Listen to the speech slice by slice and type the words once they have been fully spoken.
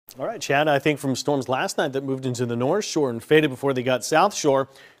All right, Chad, I think from storms last night that moved into the North Shore and faded before they got South Shore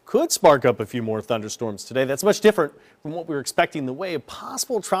could spark up a few more thunderstorms today. That's much different from what we were expecting, the way of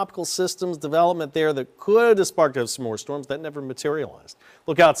possible tropical systems development there that could have sparked up some more storms that never materialized.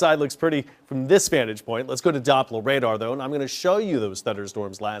 Look outside, looks pretty from this vantage point. Let's go to Doppler radar, though, and I'm going to show you those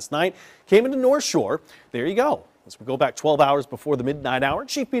thunderstorms last night. Came into North Shore. There you go. As we go back 12 hours before the midnight hour,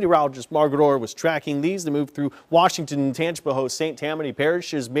 Chief Meteorologist Margaret Orr was tracking these. They moved through Washington, Tangipahoa, St. Tammany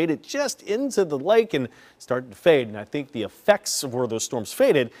parishes, made it just into the lake and started to fade. And I think the effects of where those storms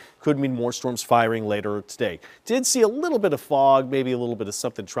faded could mean more storms firing later today. Did see a little bit of fog, maybe a little bit of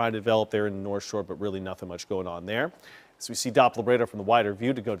something trying to develop there in the North Shore, but really nothing much going on there. As we see Doppler radar from the wider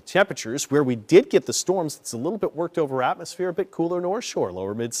view to go to temperatures, where we did get the storms, it's a little bit worked over atmosphere, a bit cooler North Shore,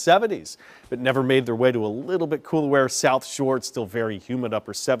 lower mid 70s, but never made their way to a little bit cooler South Shore. It's still very humid,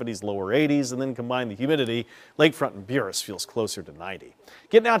 upper 70s, lower 80s, and then combine the humidity, Lakefront and Buras feels closer to 90.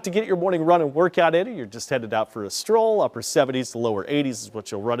 Getting out to get your morning run and workout in, or you're just headed out for a stroll, upper 70s to lower 80s is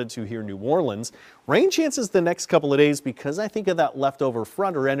what you'll run into here in New Orleans. Rain chances the next couple of days because I think of that leftover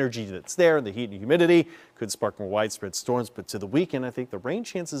front or energy that's there, and the heat and humidity could spark more widespread storms, but to the weekend, I think the rain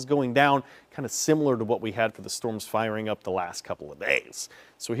chances going down, kind of similar to what we had for the storms firing up the last couple of days.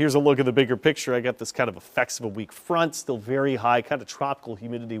 So here's a look at the bigger picture. I got this kind of effects of a weak front, still very high, kind of tropical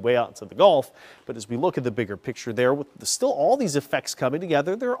humidity way out into the Gulf. But as we look at the bigger picture there, with still all these effects coming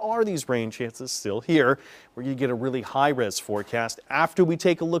together, there are these rain chances still here, where you get a really high-res forecast after we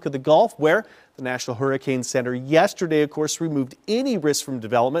take a look at the Gulf, where the National Hurricane Center yesterday, of course, removed any risk from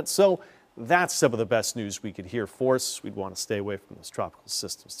development. So that's some of the best news we could hear for us. We'd want to stay away from those tropical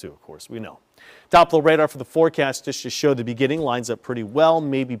systems too, of course, we know. Doppler radar for the forecast just to show the beginning lines up pretty well.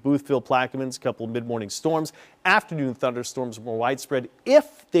 Maybe Boothville, Plaquemines, a couple of mid-morning storms. Afternoon thunderstorms more widespread.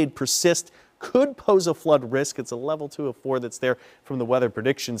 If they'd persist, could pose a flood risk. It's a level 2 of 4 that's there from the Weather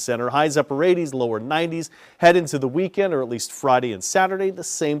Prediction Center. Highs upper 80s, lower 90s. Head into the weekend, or at least Friday and Saturday, the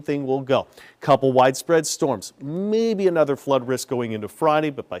same thing will go. Couple widespread storms. Maybe another flood risk going into Friday,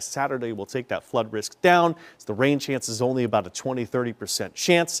 but by Saturday we'll take that flood risk down. So the rain chance is only about a 20-30%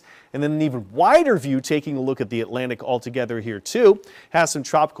 chance. And then an even wider view, taking a look at the Atlantic altogether here too. Has some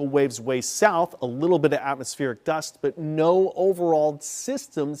tropical waves way south, a little bit of atmospheric dust, but no overall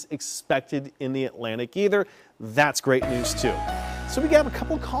systems expected in the Atlantic either. That's great news too. So we have a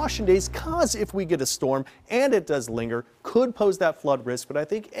couple of caution days, because if we get a storm and it does linger, could pose that flood risk, but I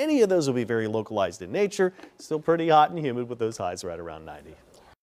think any of those will be very localized in nature. Still pretty hot and humid with those highs right around 90.